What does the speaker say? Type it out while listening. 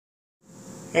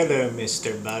Hello,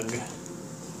 Mr. Bug.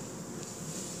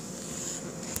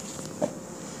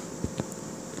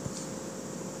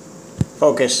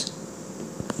 Focus.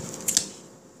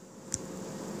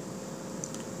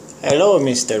 Hello,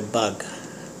 Mr. Bug.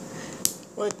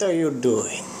 What are you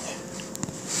doing?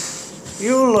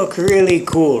 You look really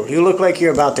cool. You look like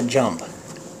you're about to jump.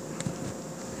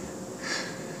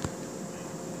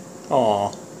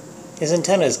 Aw, his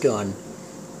antenna's gone.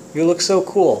 You look so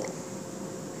cool.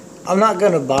 I'm not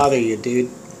gonna bother you,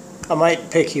 dude. I might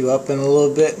pick you up in a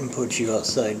little bit and put you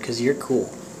outside because you're cool.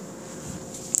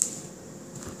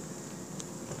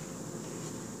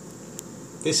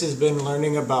 This has been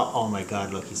learning about... Oh my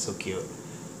god, look, he's so cute.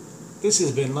 This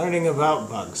has been learning about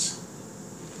bugs.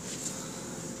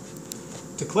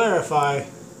 To clarify,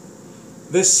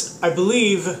 I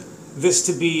believe this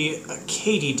to be a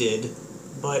katydid,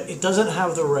 but it doesn't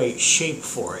have the right shape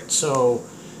for it, so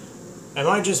it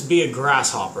might just be a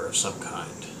grasshopper of some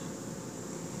kind.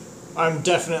 I'm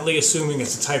definitely assuming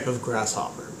it's a type of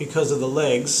grasshopper because of the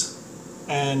legs,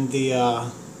 and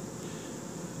the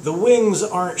wings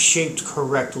aren't shaped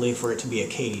correctly for it to be a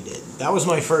katydid. That was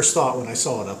my first thought when I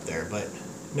saw it up there, but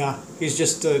nah, he's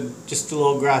just a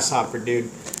little grasshopper, dude.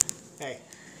 Hey,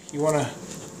 you wanna...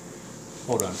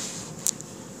 Hold on.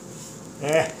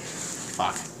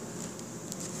 Fuck.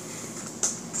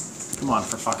 Come on,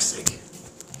 for fuck's sake.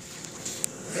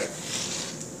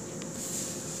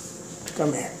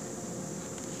 Come here.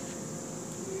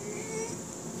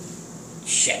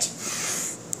 Shit.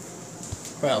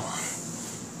 Well,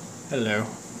 hello.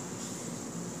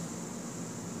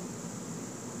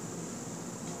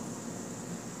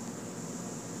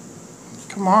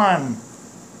 Come on.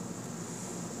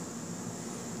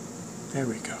 There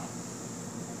we go.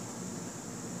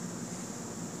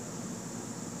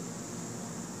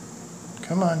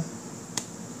 Come on.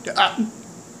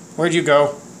 Where'd you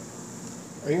go?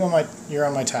 Are you on my... You're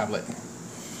on my tablet.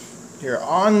 You're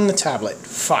on the tablet.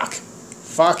 Fuck.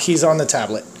 Fuck, he's on the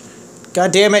tablet.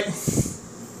 God damn it.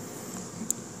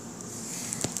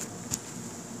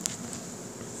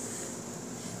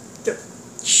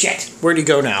 Shit. Where'd he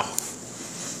go now?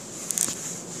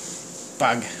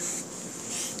 Bug.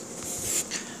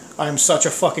 I'm such a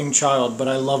fucking child, but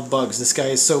I love bugs. This guy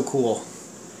is so cool.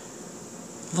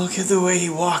 Look at the way he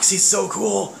walks. He's so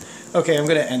cool. Okay, I'm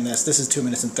gonna end this. This is 2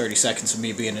 minutes and 30 seconds of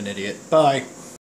me being an idiot. Bye.